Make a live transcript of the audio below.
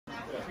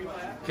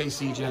Okay,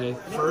 CJ.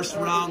 First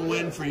round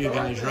win for you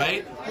guys,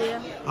 right?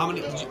 Yeah. How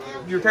many?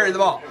 You're carrying the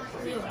ball.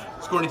 Yeah.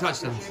 Score any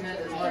touchdowns?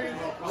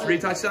 3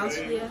 touchdowns?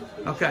 Yeah.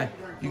 Okay.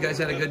 You guys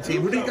had a good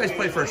team. Who did you guys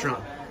play first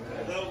round?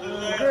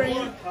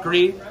 Green.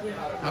 Green?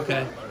 Yeah.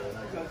 Okay.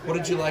 What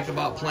did you like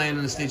about playing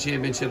in the state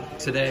championship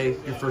today,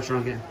 your first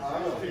round game?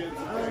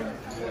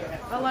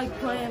 I like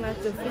playing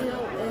at the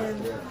field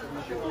and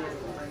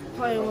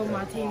playing with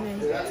my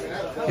teammates.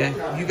 Okay.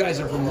 You guys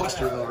are from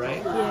Westerville,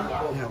 right?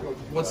 Yeah. Yeah.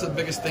 What's the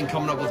biggest thing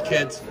coming up with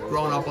kids,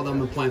 growing up with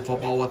them and playing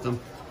football with them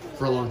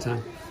for a long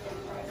time?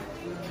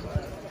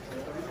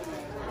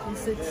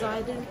 It's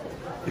exciting.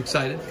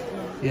 Excited?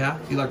 Yeah?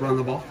 You like running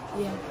the ball?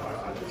 Yeah.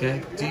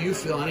 Okay. Do you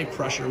feel any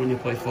pressure when you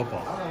play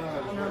football?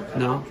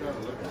 No. No?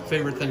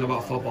 Favorite thing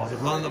about football? Is it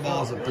running the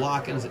ball? Is it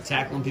blocking? Is it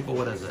tackling people?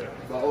 What is it?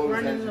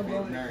 Running the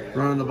ball.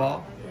 Running the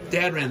ball?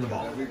 Dad ran the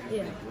ball.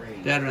 Yeah.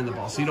 Dad ran the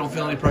ball. So you don't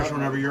feel any pressure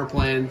whenever you're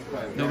playing?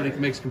 Nobody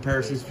makes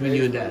comparisons between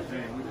you and Dad?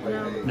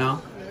 No.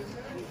 No?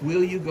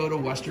 Will you go to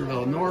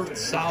Westerville? North,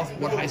 South?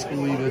 What high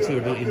school will you go to,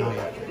 or don't you know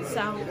yet?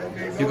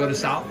 South. You go to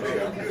South?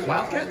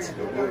 Wildcats?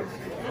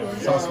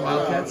 South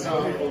Wildcats?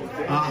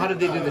 How did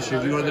they do this year?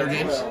 Did you go to their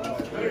games?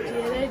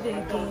 Yeah, they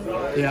did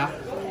good. Yeah?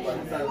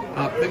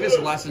 Biggest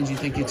lessons you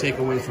think you take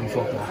away from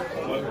football?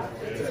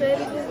 Say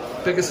it again.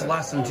 Biggest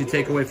lessons you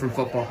take away from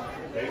football?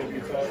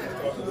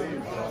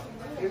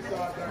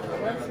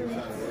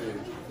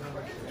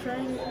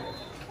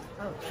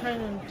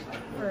 Training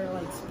for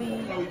like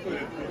speed and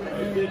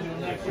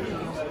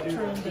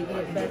trying to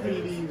get better.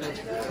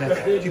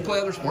 Okay. Do you play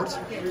other sports?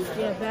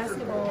 Yeah,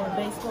 basketball and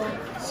baseball.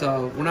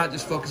 So we're not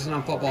just focusing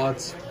on football,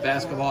 it's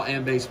basketball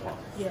and baseball.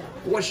 Yeah.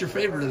 What's your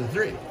favorite of the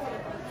three?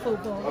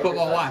 Football.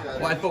 Football, why?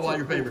 Why football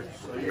your favorite?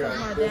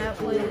 My dad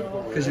played.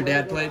 Because your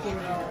dad played?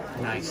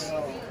 Nice.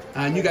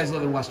 And you guys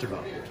live in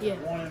Westerville? Yeah.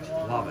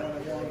 Love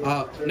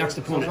it. Next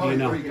opponent, do you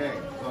know?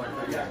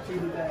 No.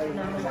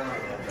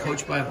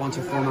 Coached by a bunch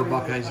of former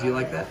Buckeyes, do you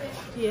like that?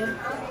 Yeah.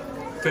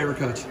 Favorite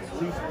coach?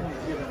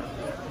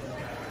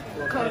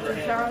 Coach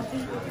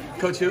Ashanti.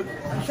 Coach who?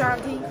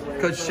 Ashanti.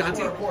 Coach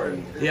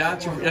Shanti? Yeah,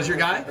 that's your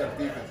guy?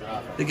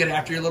 They get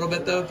after you a little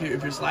bit, though? If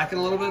you're slacking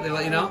a little bit, they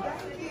let you know?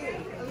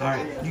 All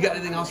right. You got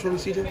anything else for me,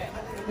 CJ?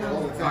 No.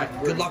 All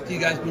right. Good luck to you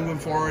guys moving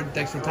forward.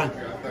 Thanks for the time.